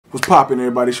What's poppin',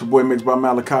 everybody? It's your boy Mixed by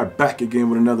Malachi, back again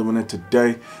with another one. And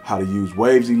today, how to use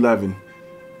Waves 11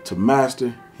 to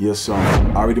master your song.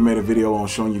 I already made a video on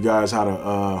showing you guys how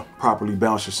to properly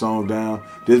bounce your song down.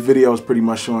 This video is pretty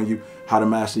much showing you how to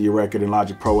master your record in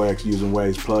Logic Pro X using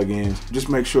Waves plugins. Just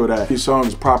make sure that your song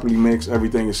is properly mixed,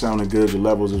 everything is sounding good, your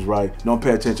levels is right. Don't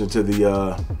pay attention to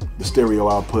the stereo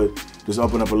output. Just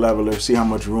open up a leveler, see how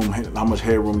much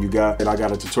headroom you got. I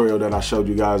got a tutorial that I showed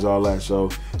you guys all that, so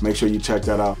make sure you check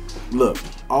that out. Look,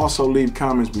 also leave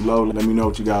comments below. Let me know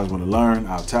what you guys want to learn.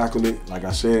 I'll tackle it. Like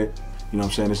I said, you know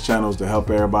what I'm saying? This channel is to help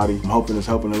everybody. I'm hoping it's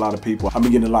helping a lot of people. I've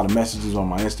been getting a lot of messages on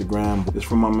my Instagram. It's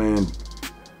from my man,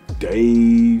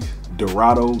 Dave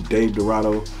Dorado.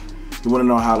 You want to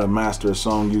know how to master a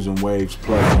song using Waves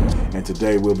plugin. And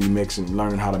today we'll be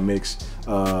learning how to mix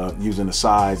using the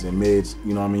sides and mids.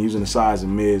 You know what I mean? Using the sides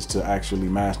and mids to actually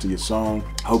master your song.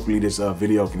 Hopefully this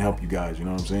video can help you guys, you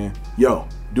know what I'm saying? Yo,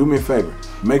 do me a favor.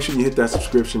 Make sure you hit that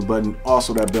subscription button,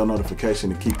 also that bell notification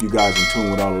to keep you guys in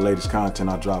tune with all the latest content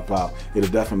I drop out.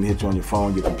 It'll definitely hit you on your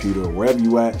phone, your computer, wherever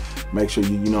you at. Make sure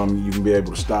you can be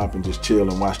able to stop and just chill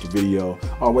and watch the video,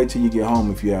 or wait till you get home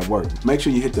if you're at work. Make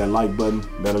sure you hit that like button.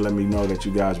 That'll let me know that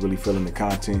you guys really feeling the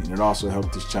content, and it also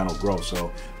helps this channel grow.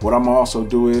 So what I'm gonna also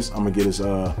do is I'm gonna get this,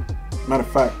 matter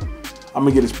of fact, I'm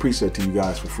gonna get this preset to you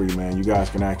guys for free, man. You guys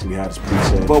can actually have this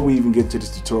preset. Before we even get to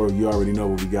this tutorial, you already know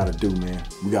what we gotta do, man.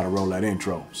 We gotta roll that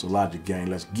intro. So Logic gang,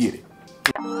 let's get it.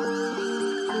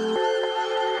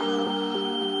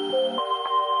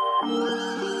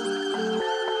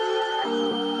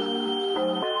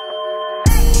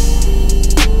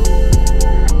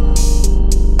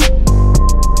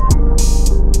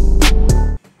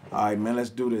 All right, man, let's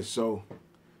do this. So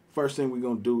first thing we're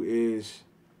gonna do is,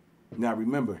 now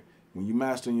remember, when you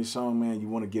mastering your song, man, you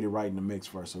want to get it right in the mix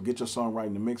first. So get your song right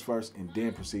in the mix first and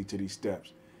then proceed to these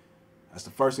steps. That's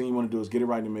the first thing you want to do, is get it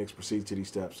right in the mix, proceed to these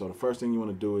steps. So the first thing you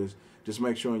want to do is just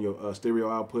make sure in your stereo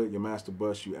output, your master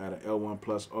bus, you add an L1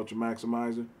 plus ultra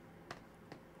maximizer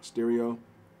stereo.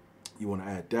 You want to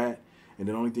add that. And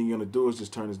then the only thing you're going to do is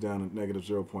just turn this down to negative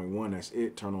 0.1. That's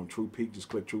it. Turn on true peak. Just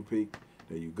click true peak.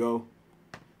 There you go.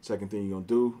 Second thing you're going to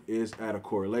do is add a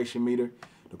correlation meter.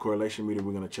 The correlation meter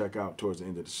we're going to check out towards the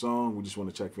end of the song. We just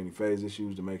want to check for any phase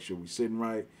issues to make sure we're sitting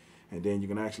right. And then you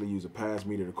can actually use a pass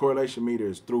meter. The correlation meter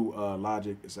is through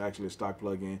Logic. It's actually a stock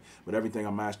plugin, but everything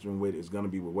I'm mastering with is going to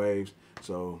be with Waves.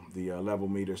 So the level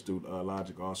meter is through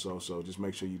Logic also. So just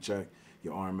make sure you check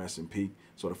your RMS and peak.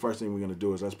 So the first thing we're going to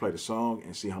do is let's play the song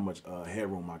and see how much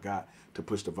headroom I got to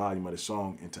push the volume of the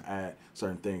song and to add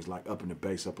certain things like upping the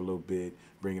bass up a little bit,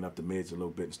 bringing up the mids a little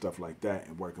bit and stuff like that,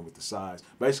 and working with the sides.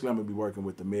 Basically, I'm going to be working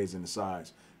with the mids and the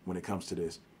sides when it comes to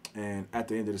this. And at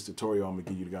the end of this tutorial, I'm going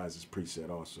to give you guys this preset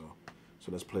also.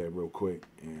 So let's play it real quick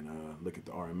and look at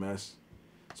the RMS.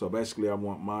 So basically, I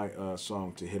want my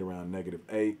song to hit around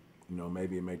 -8. You know,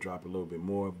 maybe it may drop a little bit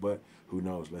more, but who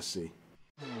knows? Let's see.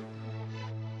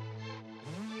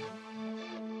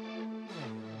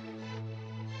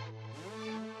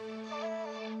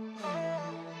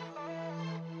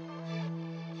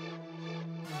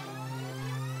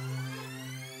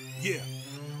 Yeah,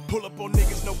 pull up on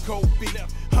niggas, no cold beat.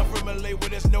 I'm from LA where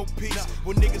there's no peace.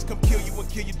 When niggas come kill you and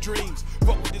kill your dreams.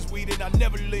 Fuck with this weed and I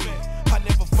never leave. I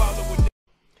never follow with.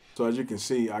 So as you can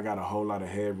see, I got a whole lot of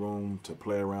headroom to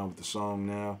play around with the song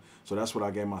now. So that's what I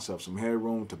gave myself, some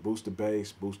headroom to boost the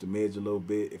bass, boost the mids a little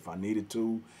bit if I needed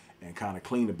to, and kind of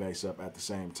clean the bass up at the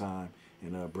same time,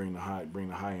 and bring the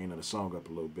high end of the song up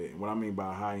a little bit. And what I mean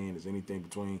by high end is anything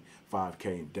between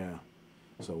 5K and down.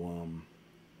 So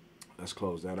let's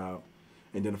close that out.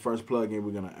 And then the first plugin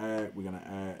we're gonna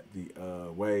add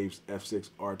the Waves F6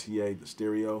 RTA, the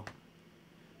stereo.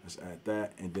 Let's add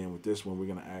that. And then with this one, we're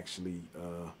gonna actually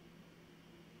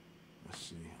let's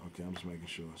see. Okay, I'm just making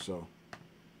sure. So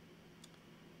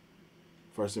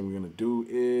first thing we're gonna do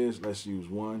is let's use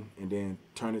 1 and then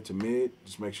turn it to mid.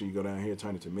 Just make sure you go down here,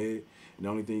 turn it to mid. And the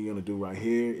only thing you're gonna do right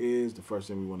here is the first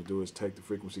thing we want to do is take the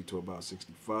frequency to about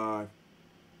 65.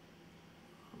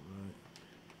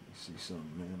 See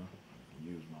something, man. I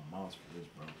can use my mouse for this,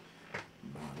 bro.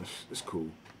 Nah, this cool.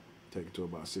 Take it to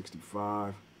about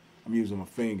 65. I'm using my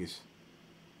fingers,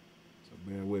 so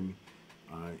bear with me.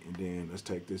 All right, and then let's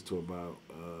take this to about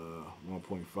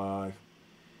 1.5.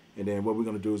 And then what we're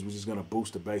gonna do is we're just gonna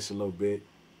boost the bass a little bit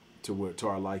to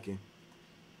our liking.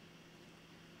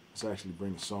 Let's actually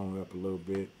bring the song up a little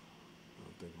bit.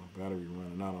 I think my battery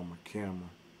running out on my camera.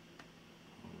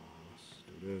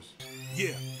 This.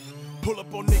 Yeah, pull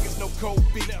up on niggas, no cold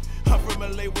beat. I'm from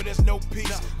LA where there's no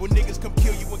peace. When niggas come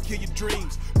kill you and kill your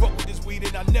dreams. Fuck with this weed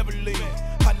and I never leave.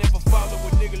 I never follow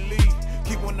a nigga lead.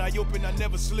 Keep one eye open, I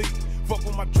never sleep. Fuck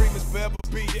with my dream is forever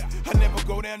be.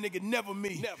 go down, nigga, never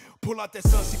me. Pull out that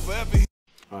sun, see forever.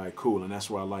 All right, cool, and that's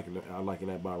where I like it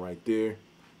at about right there.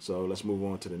 So let's move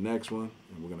on to the next one,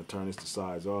 and we're gonna turn this to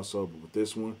sides also. But with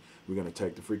this one, we're gonna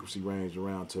take the frequency range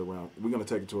we're gonna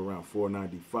take it to around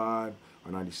 495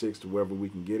 or 96 to wherever we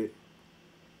can get it.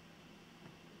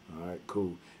 All right,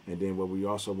 cool. And then what we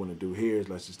also want to do here is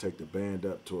let's just take the band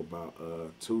up to about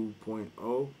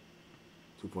 2.0.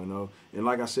 And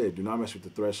like I said, do not mess with the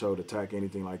threshold, attack,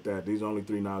 anything like that. These are only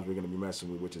three knobs we're going to be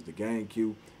messing with, which is the gain,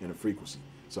 Q, and the frequency.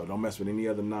 So don't mess with any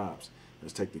other knobs.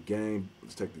 Let's take the gain.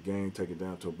 Take it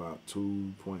down to about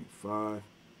 2.5.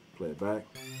 Play it back.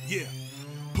 Yeah,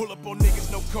 pull up on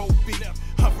niggas, no cold beat.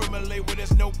 I'm from LA where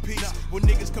there's no peace. When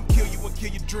niggas come kill you and kill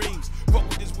your dreams. Fuck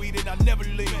with this weed and I never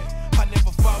leave. I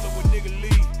never follow a nigga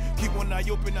lead. Keep one eye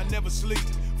open, I never sleep.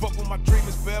 Fuck with my dream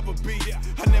is forever be.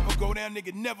 I never go down,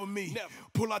 nigga, never me.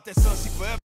 Pull out that sun, see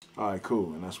forever. All right,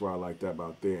 cool, and that's where I like that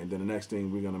about there. And then the next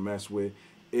thing we're gonna mess with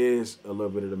is a little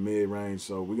bit of the mid range.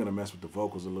 So we're gonna mess with the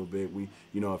vocals a little bit.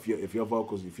 If your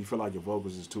vocals, if you feel like your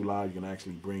vocals is too loud, you can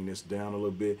actually bring this down a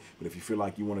little bit. But if you feel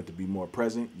like you want it to be more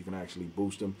present, you can actually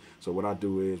boost them. So what I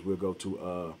do is we'll go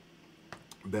to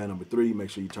band number 3. Make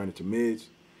sure you turn it to mids,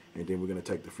 and then we're gonna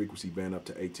take the frequency band up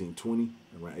to 1820,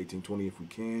 around 1820 if we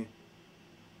can.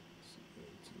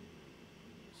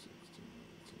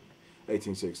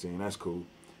 1816, that's cool.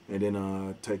 And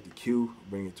then take the Q,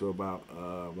 bring it to about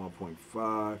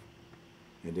 1.5.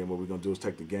 And then what we're gonna do is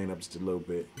take the gain up just a little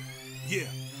bit. Yeah,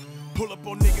 pull up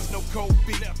on niggas, no cold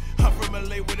beat. I'm from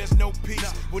LA where there's no peace.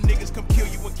 When niggas come kill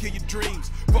you and kill your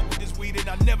dreams. Fuck with this weed and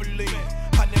I never leave.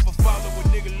 I never follow a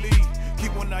nigga lead.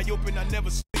 Keep one eye open, I never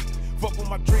sleep. Fuck with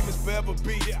my dream is forever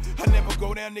be. I never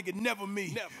go down, nigga, never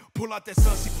me. Pull out that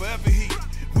sun, see forever heat.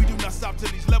 We do not stop till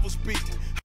these levels speak.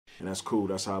 And that's cool.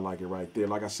 That's how I like it right there.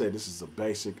 Like I said, this is a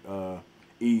basic,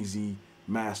 easy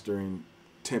mastering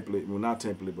template. Well, not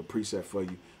template, but preset for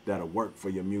you that'll work for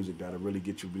your music. That'll really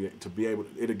get you to be able.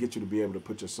 It'll get you to be able to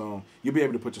put your song. You'll be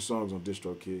able to put your songs on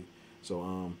DistroKid.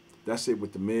 So that's it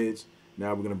with the mids.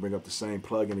 Now we're gonna bring up the same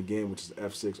plugin again, which is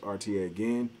F6 RTA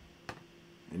again.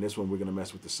 And this one we're gonna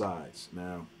mess with the sides.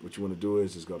 Now what you want to do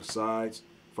is just go to sides.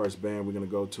 First band we're gonna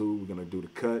go to. We're gonna do the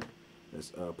cut.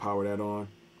 Let's power that on.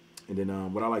 And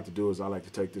then what I like to do is I like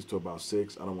to take this to about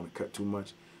 6. I don't want to cut too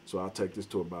much, so I'll take this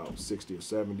to about 60 or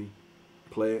 70.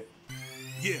 Play it.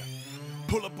 Yeah,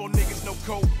 pull up on niggas, no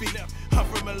cold beat. I'm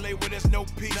from LA where there's no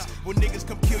peace. When niggas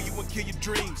come kill you and kill your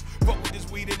dreams. Fuck with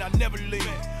this weed and I never leave.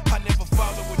 I never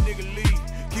follow a nigga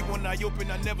lead. Keep one eye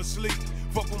open, I never sleep.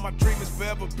 Fuck with my dream is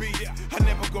forever be. I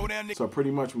never go down. So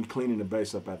pretty much we cleaning the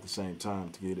bass up at the same time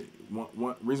to get it.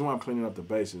 One reason why I'm cleaning up the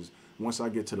bass is once I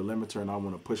get to the limiter and I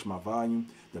want to push my volume,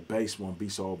 the bass won't be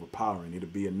so overpowering. It'll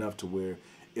be enough to where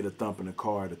it'll thump in the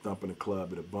car, it'll thump in the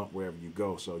club, it'll bump wherever you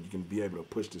go. So you can be able to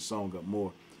push the song up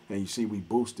more. And you see we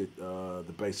boosted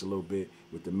the bass a little bit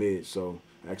with the mid. So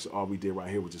actually all we did right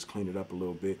here was just clean it up a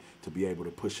little bit to be able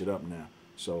to push it up now.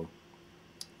 So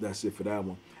that's it for that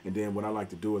one. And then what I like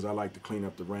to do is I like to clean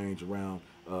up the range around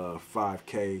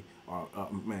 5K or,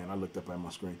 man, I looked up at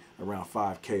my screen, around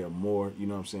 5K or more, you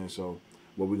know what I'm saying? So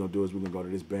what we're gonna do is we're gonna go to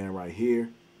this band right here.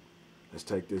 Let's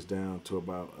take this down to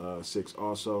about 6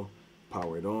 also,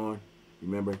 power it on.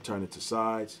 Remember, turn it to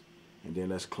sides, and then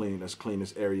let's clean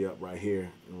this area up right here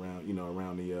around, you know,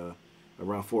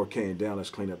 around 4K and down.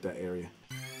 Let's clean up that area.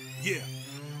 Yeah.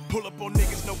 Pull up on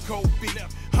niggas, no cold beat.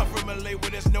 I'm from LA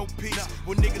where there's no peace.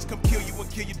 When niggas come kill you and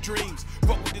kill your dreams.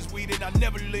 Fuck with this weed and I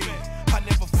never leave. I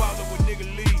never follow a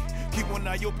nigga lead. Keep one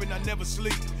eye open, I never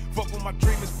sleep. Fuck with my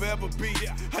dream is forever be.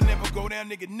 I never go down,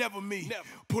 nigga, never me.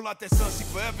 Pull out that sun, see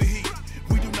forever heat.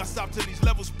 We do not stop till these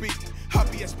levels speak. I'll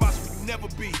be at spots where you never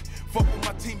be. Fuck with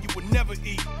my team, you would never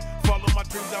eat. Follow my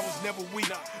dreams, I was never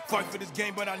weak. Fight for this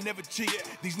game, but I never cheat.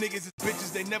 These niggas is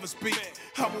bitches, they never speak.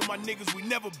 I want my niggas, we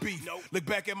never beef. Look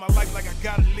back at my life like I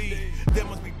gotta lead. There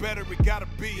must be better, it gotta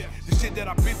be. The shit that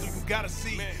I've been through, you gotta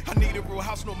see. I need a real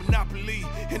house, no monopoly.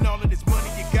 And all of this money,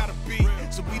 it gotta be.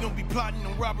 So we don't be plotting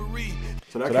on robbery.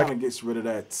 So that kind of gets rid of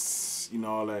that, you know,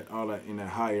 all that in that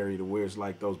high area to where it's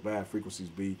like those bad frequencies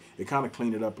be. It kind of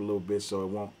clean it up a little bit so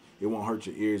it won't hurt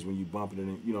your ears when you bump it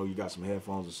in, you know, you got some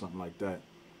headphones or something like that.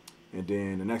 And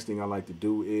then the next thing I like to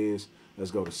do is,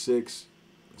 let's go to 6.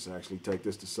 Let's actually take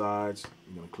this to sides.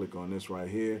 We're gonna click on this right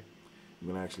here.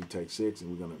 We're gonna actually take 6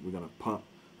 and we're gonna pump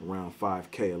around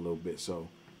 5K a little bit. So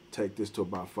take this to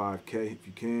about 5K if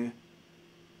you can,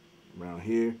 around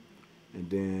here. And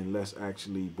then let's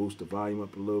actually boost the volume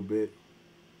up a little bit.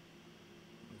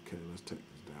 Okay, let's take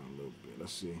this down a little bit.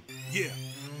 Let's see. Yeah.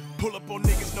 Pull up on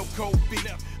niggas, no cold beat.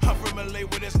 I'm from LA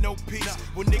where there's no peace.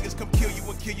 When niggas come kill you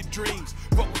and kill your dreams.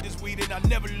 Fuck with this weed and I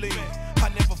never leave. I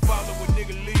never follow a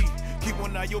nigga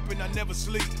I open, I never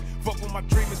sleep. Fuck with my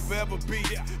dream is forever be.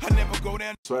 I never go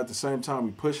down. So at the same time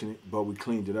we pushing it, but we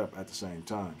cleaned it up at the same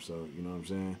time. So you know what I'm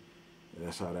saying?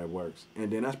 That's how that works.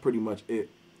 And then that's pretty much it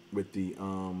with the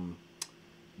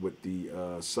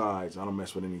sides. I don't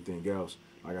mess with anything else.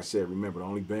 Like I said, remember the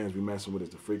only bands we messing with is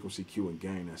the frequency, Q, and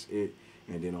gain. That's it.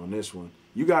 And then on this one,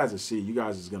 you guys will see. You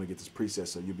guys is gonna get this preset,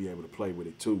 so you'll be able to play with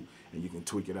it too, and you can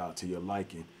tweak it out to your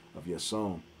liking of your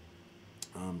song.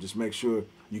 Just make sure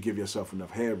you give yourself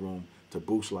enough headroom to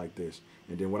boost like this.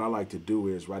 And then what I like to do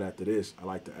is right after this,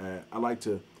 I like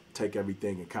to take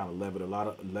everything and kind of level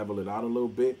it out a little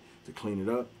bit to clean it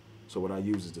up. So what I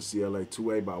use is the CLA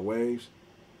 2A by Waves.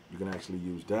 You can actually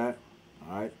use that,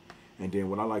 all right? And then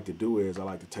what I like to do is I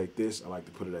like to take this, I like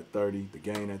to put it at 30, the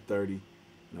gain at 30,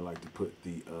 and I like to put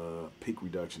the peak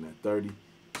reduction at 30.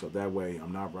 So that way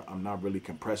I'm not really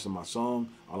compressing my song.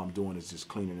 All I'm doing is just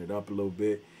cleaning it up a little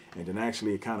bit. And then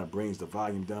actually it kind of brings the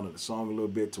volume down of the song a little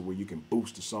bit to where you can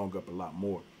boost the song up a lot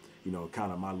more. You know,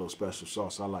 kind of my little special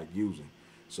sauce I like using.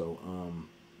 So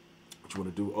what you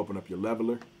want to do, open up your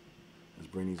leveler.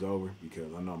 Let's bring these over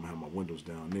because I know I'm going to have my windows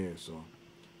down there. So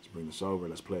let's bring this over.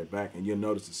 Let's play it back. And you'll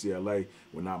notice the CLA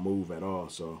will not move at all.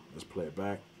 So let's play it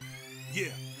back.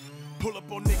 Yeah. Pull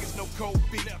up on niggas, no cold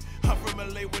beat. I'm from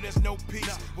LA where there's no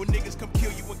peace. When niggas come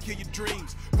kill you and kill your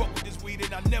dreams. Fuck with this weed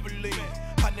and I never leave.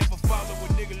 I never follow a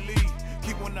nigga lead.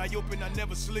 Keep one eye open, I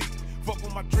never sleep. Fuck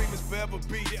with my dream is forever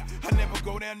be. I never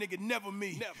go down, nigga, never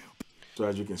me. So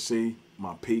as you can see,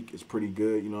 my peak is pretty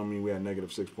good. You know what I mean? We had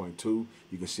 -6.2.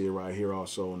 You can see it right here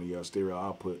also on the stereo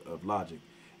output of Logic.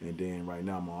 And then right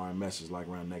now my RMS is like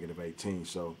around -18.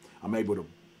 So I'm able to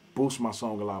boost my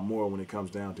song a lot more when it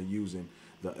comes down to using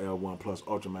the L1 Plus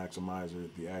Ultra Maximizer,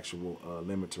 the actual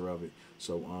limiter of it.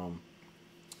 So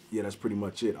yeah, that's pretty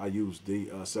much it. I use the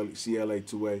CLA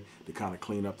 2A to kind of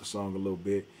clean up the song a little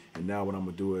bit. And now what I'm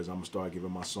gonna do is I'm gonna start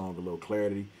giving my song a little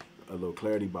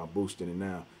clarity by boosting it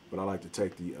now. But I like to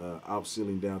take the out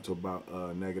ceiling down to about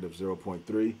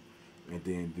 -0.3, and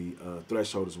then the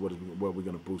threshold is what we're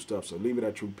gonna boost up. So leave it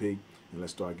at true peak, and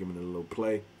let's start giving it a little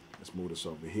play. Let's move this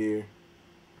over here.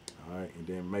 All right, and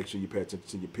then make sure you pay attention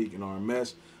to your peak and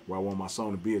RMS. Where I want my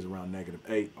song to be is around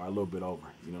 -8 or a little bit over.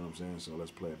 You know what I'm saying? So let's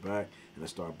play it back and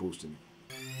let's start boosting it.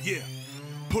 Yeah.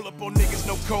 Pull up on niggas,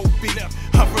 no cold beat.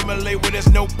 I'm from LA where there's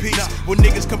no peace. When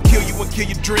niggas come kill you and kill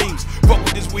your dreams. Fuck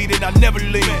with this weed and I never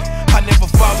leave. I never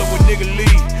follow a nigga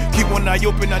lead. Keep one eye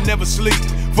open, I never sleep.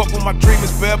 Fuck with my dream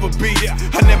is forever be.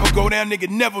 I never go down, nigga,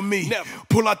 never me.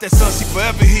 Pull out that sun, see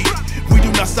forever heat. We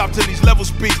do not stop till these levels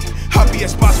speak. I be at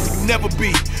spots where you never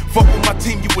be. Fuck with my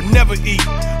team, you would never eat.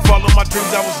 Follow my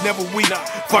dreams, I was never weak.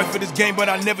 Fight for this game, but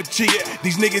I never cheat.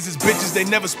 These niggas is bitches, they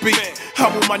never speak. I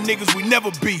want my niggas, we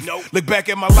never beef. Look back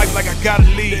at my life like I gotta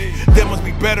leave. There must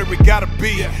be better, it gotta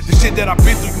be. The shit that I've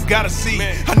been through, you gotta see.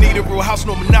 I need a real house,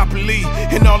 no monopoly.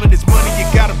 And all of this money, it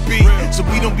gotta be. So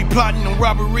we don't be plotting on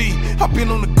robbery. I've been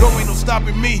on the go, ain't no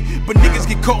stopping me. But niggas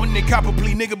get caught in their copper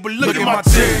plea, nigga. But look at my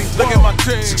team, look at my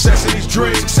team. Success in these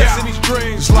dreams, success in these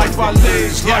dreams. It's life I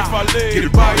live, it's life I live. Get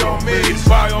it by all means,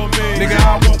 by all means. Nigga,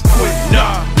 I won't quit,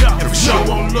 nah. Every show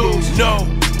won't lose, no.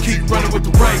 Keep running with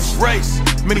the race.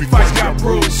 Many fights got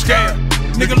bruised, scared.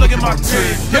 Nigga, look at my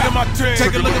team, look at my team.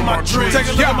 Take a look at my dreams, take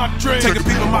a look at my dreams. Take a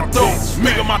peek at my thoughts,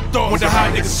 make up my thoughts. Wonder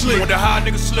how niggas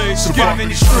sleep, survive in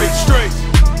these streets.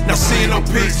 Not seeing no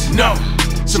peace, no.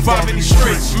 Survive in these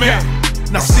streets, man.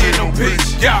 Not seeing no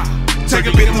peace, yeah. Take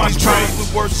a look at my dreams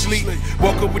with worse sleep.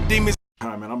 Woke up with demons. All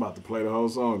right, man, I'm about to play the whole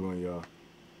song on y'all.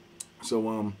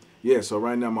 So yeah, so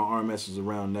right now my RMS is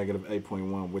around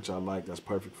 -8.1, which I like. That's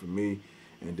perfect for me.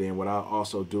 And then what I'll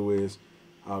also do is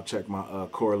I'll check my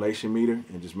correlation meter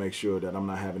and just make sure that I'm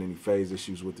not having any phase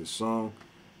issues with this song.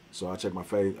 So I'll check my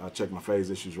phase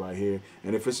issues right here.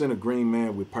 And if it's in a green,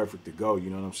 man, we're perfect to go. You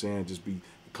know what I'm saying? Just be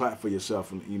clap for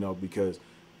yourself, and you know, because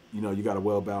you know you got a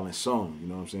well-balanced song. You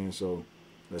know what I'm saying? So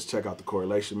let's check out the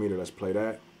correlation meter. Let's play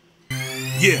that.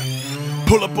 Yeah.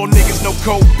 Pull up on niggas, no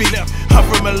cold beat. I'm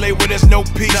from LA where there's no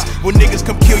peace. When niggas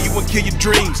come kill you and kill your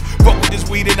dreams. Fuck with this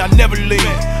weed and I never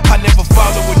leave. I never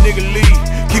follow a nigga lead.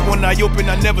 Keep one eye open,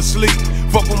 I never sleep.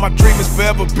 Fuck with my dream is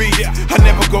forever be. I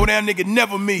never go down, nigga,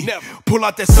 never me. Pull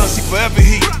out that sun, see forever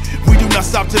heat. We do not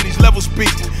stop till these levels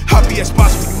speak. I be at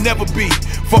spots where you never be.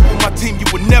 Fuck with my team, you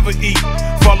would never eat.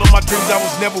 Follow my dreams, I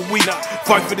was never weak.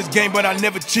 Fight for this game, but I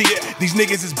never cheat. These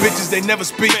niggas is bitches, they never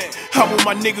speak. I want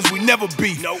my niggas, we never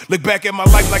beef. Look back at my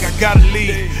life like I gotta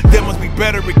leave. There must be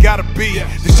better, it gotta be.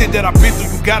 The shit that I've been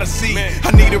through, you gotta see.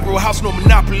 I need a real house, no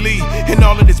monopoly. And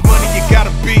all of this money, it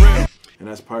gotta be. And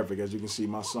that's perfect. As you can see,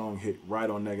 my song hit right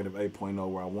on -8.0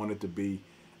 where I want it to be.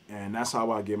 And that's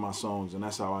how I get my songs, and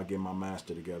that's how I get my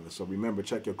master together. So remember,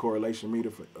 check your correlation meter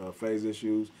for phase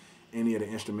issues. Any of the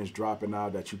instruments dropping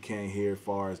out that you can't hear, as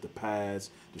far as the pads,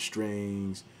 the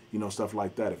strings, you know, stuff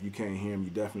like that. If you can't hear them, you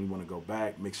definitely want to go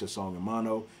back, mix your song in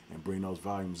mono, and bring those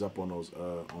volumes up on those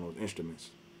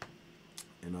instruments.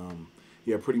 And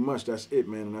yeah, pretty much that's it,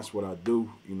 man. And that's what I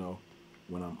do, you know,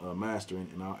 when I'm mastering.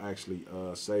 And I'll actually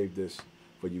save this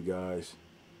for you guys.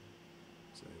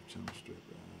 Save channel strip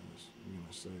as. We're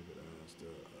gonna save it as the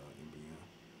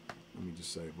NBN. Let me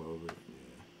just save over it.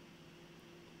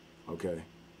 Yeah. Okay.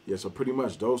 Yeah, so pretty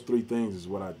much those three things is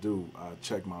what I do. I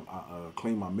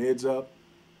clean my mids up,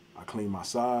 I clean my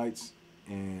sides,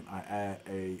 and I add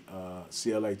a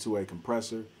CLA 2A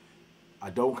compressor. I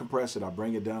don't compress it, I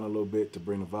bring it down a little bit to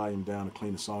bring the volume down, to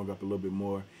clean the song up a little bit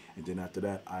more. And then after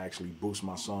that, I actually boost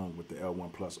my song with the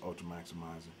L1 Plus Ultra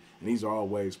Maximizer. And these are all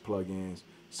Waves plugins,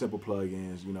 simple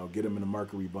plugins, you know, get them in the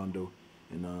Mercury bundle.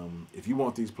 And if you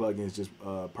want these plugins, just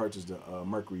purchase the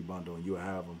Mercury bundle and you'll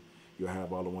have them. You'll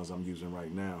have all the ones I'm using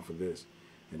right now for this.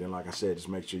 And then, like I said, just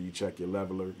make sure you check your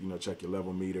leveler, you know, check your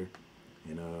level meter.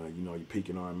 And, you know, your peak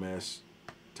and RMS,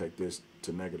 take this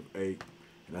to -8.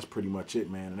 And that's pretty much it,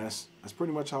 man. And that's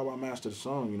pretty much how I master the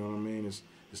song, you know what I mean?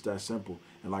 It's that simple.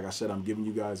 And like I said, I'm giving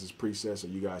you guys this preset so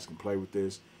you guys can play with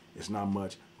this. It's not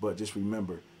much, but just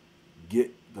remember,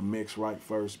 get the mix right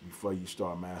first before you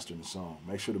start mastering the song.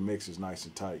 Make sure the mix is nice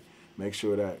and tight. Make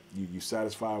sure that you're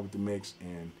satisfied with the mix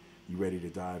and you're ready to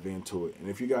dive into it. And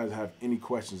if you guys have any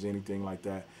questions, anything like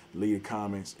that, leave your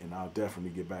comments and I'll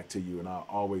definitely get back to you, and I'll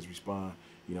always respond,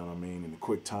 you know what I mean, in a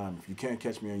quick time. If you can't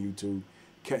catch me on YouTube,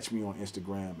 catch me on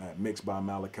Instagram at Mixed by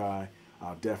Malachi.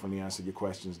 I'll definitely answer your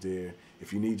questions there.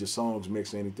 If you need your songs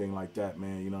mixed or anything like that,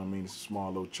 man, you know what I mean, it's a small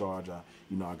little charge.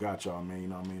 You know, I got y'all, man, you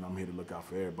know what I mean, I'm here to look out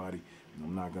for everybody. And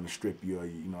I'm not gonna strip you,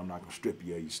 you know, I'm not gonna strip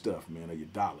you of your stuff, man, or your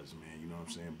dollars, man, you know what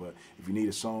I'm saying? But if you need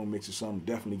a song mix or something,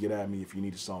 definitely get at me. If you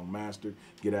need a song mastered,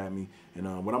 get at me. And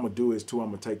what I'm gonna do is, too,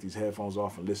 I'm gonna take these headphones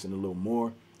off and listen a little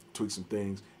more, tweak some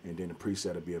things, and then the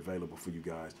preset will be available for you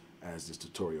guys as this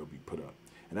tutorial be put up.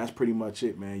 And that's pretty much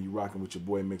it, man. You rocking with your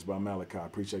boy Mixed by Malachi. I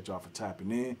appreciate y'all for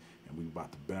tapping in, and we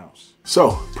about to bounce.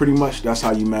 So pretty much that's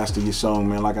how you master your song,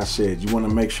 man. Like I said, you want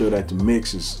to make sure that the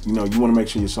mix is, you know, you want to make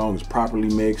sure your song is properly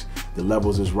mixed, the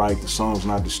levels is right, the song's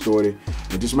not distorted.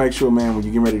 And just make sure, man, when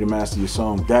you get ready to master your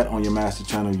song, that on your master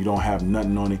channel, you don't have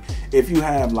nothing on it. If you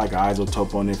have like an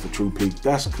isotope on it for true peak,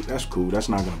 that's cool. That's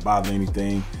not gonna bother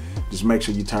anything. Just make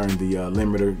sure you turn the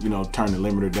limiter, you know, turn the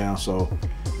limiter down so,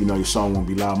 you know, your song won't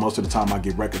be loud. Most of the time I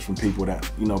get records from people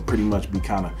that, you know, pretty much be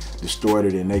kind of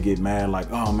distorted, and they get mad like,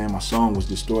 oh man, my song was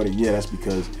distorted. Yeah, that's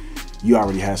because you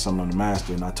already had something on the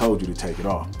master and I told you to take it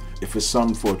off. If it's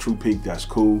something for a true peak, that's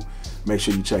cool. Make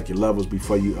sure you check your levels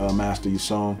before you master your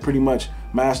song. Pretty much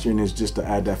mastering is just to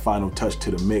add that final touch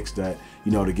to the mix, that,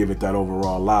 you know, to give it that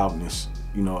overall loudness,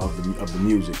 you know, of the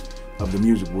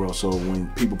music world. So when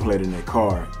people play it in their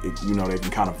car, you know, they can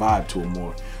kind of vibe to it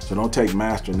more. So don't take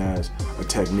mastering as a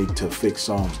technique to fix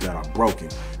songs that are broken.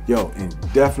 Yo, and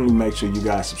definitely make sure you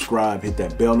guys subscribe, hit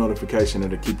that bell notification,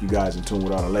 that'll keep you guys in tune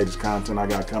with all the latest content I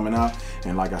got coming out.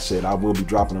 And like I said, I will be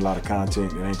dropping a lot of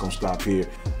content. It ain't gonna stop here.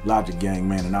 Logic Gang,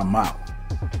 man, and I'm out.